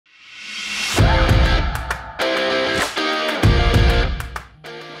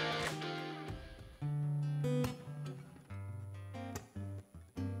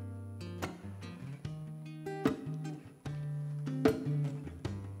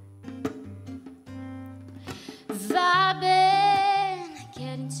Vibin,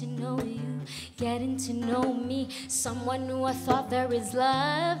 getting to know you, getting to know me. Someone who I thought there is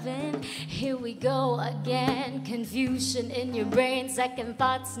love in. Here we go again. Confusion in your brain, second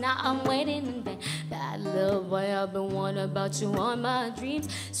thoughts. Now I'm waiting in vain. Bad little boy, I've been wondering about you on my dreams.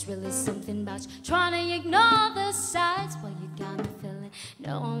 It's really something about you, trying to ignore the signs. Well, you got me feeling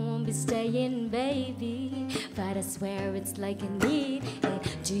no, I won't be staying, baby. But I swear it's like a need. Hey,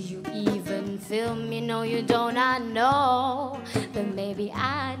 do you even feel me? No, you don't, I know. But maybe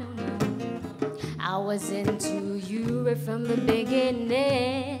I don't know. I was into you right from the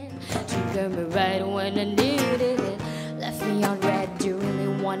beginning. You got me right when I needed it. Left me on red, do you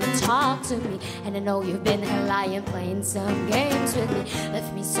really wanna talk to me? And I know you've been here lying, playing some games with me.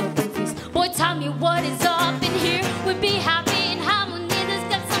 Left me so confused. Boy, tell me what is up in here. We'd be happy in harmony. Let's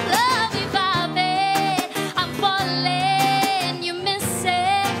get some lovey vibing. I'm falling, you miss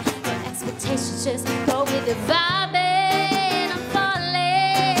it. No expectations, just go with the vibing. I'm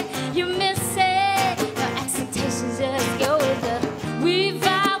falling, you miss it. No expectations, just go with the we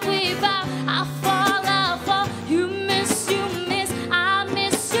vibe. I fall, I fall. You miss, I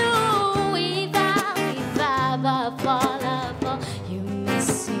miss you. We vibe, I fall, I fall. You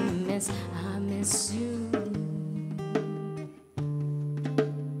miss, I miss you.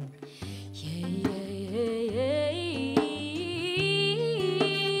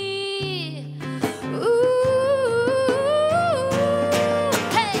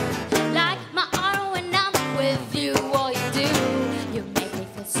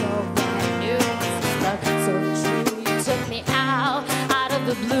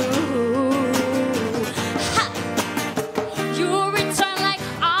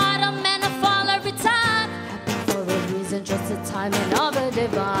 Timing of a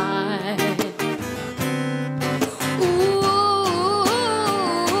divine. Ooh,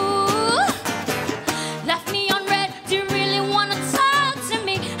 left me on red. Do you really wanna talk to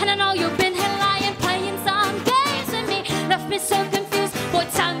me? And I know you've been here lying, playing some games with me. Left me so confused. Boy,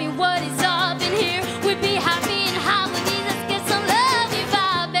 tell me what is up in here. We'd be happy in harmony. Let's get some lovey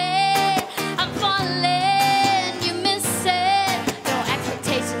vibing. I'm falling, you miss it. No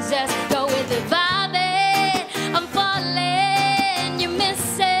expectations, just go with the vibe.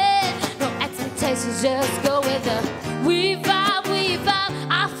 Just go with the we vibe,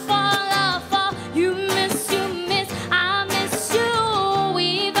 I fall, you miss, I miss you.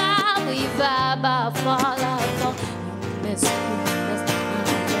 We vibe, I fall, you miss, I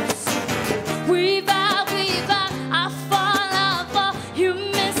miss you. We vibe, I fall, you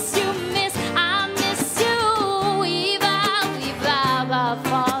miss, I miss you. We vibe, I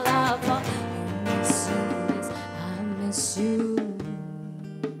fall, you miss, I miss you.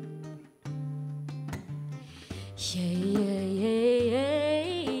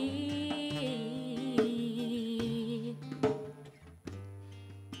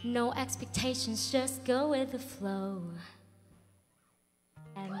 No expectations, just go with the flow.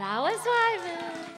 And that was Vibin.